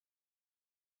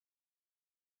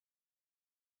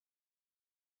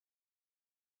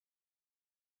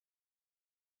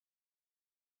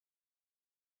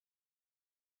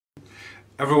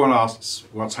Everyone asks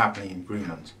what's happening in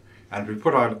Greenland, and we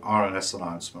put out RNS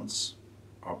announcements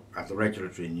at the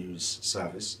regulatory news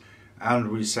service,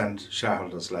 and we send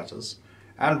shareholders letters,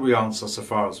 and we answer so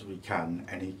far as we can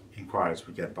any inquiries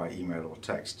we get by email or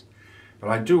text. But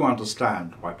I do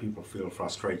understand why people feel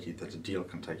frustrated that a deal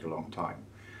can take a long time.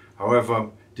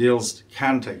 However, deals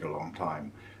can take a long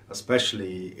time,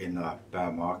 especially in a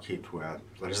bear market where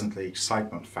there isn't the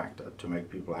excitement factor to make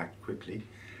people act quickly.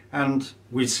 And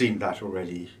we've seen that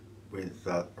already with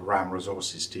the Ram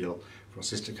Resources deal for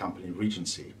sister company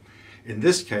Regency. In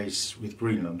this case, with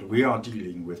Greenland, we are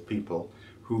dealing with people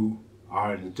who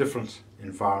are in a different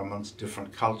environment,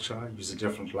 different culture, use a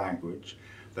different language,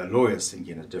 their lawyers think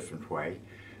in a different way,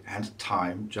 and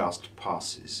time just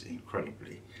passes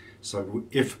incredibly. So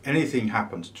if anything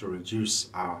happened to reduce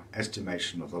our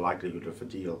estimation of the likelihood of a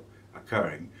deal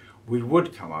occurring, we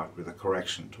would come out with a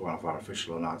correction to one of our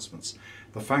official announcements.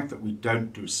 The fact that we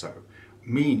don't do so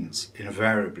means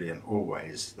invariably and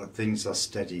always that things are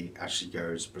steady as she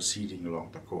goes, proceeding along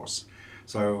the course.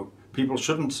 So people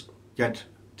shouldn't get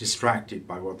distracted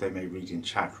by what they may read in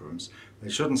chat rooms. They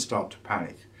shouldn't start to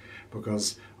panic,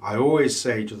 because I always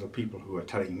say to the people who are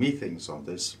telling me things on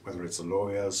this, whether it's the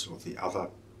lawyers or the other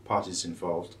parties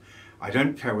involved, I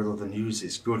don't care whether the news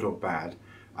is good or bad.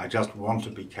 I just want to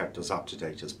be kept as up to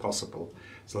date as possible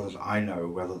so that I know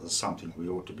whether there's something we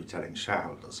ought to be telling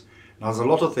shareholders. Now, there's a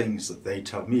lot of things that they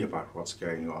tell me about what's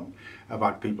going on,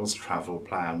 about people's travel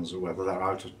plans, or whether they're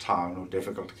out of town or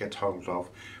difficult to get hold of,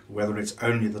 whether it's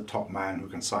only the top man who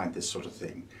can sign this sort of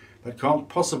thing. That can't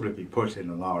possibly be put in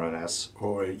an RNS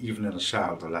or even in a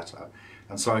shareholder letter.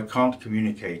 And so I can't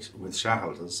communicate with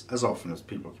shareholders as often as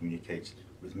people communicate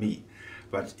with me.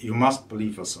 But you must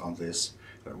believe us on this,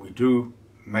 that we do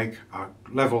make our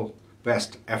level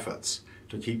best efforts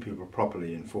to keep people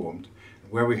properly informed.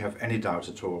 Where we have any doubt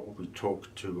at all, we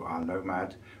talk to our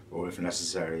nomad, or if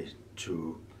necessary,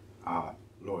 to our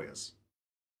lawyers.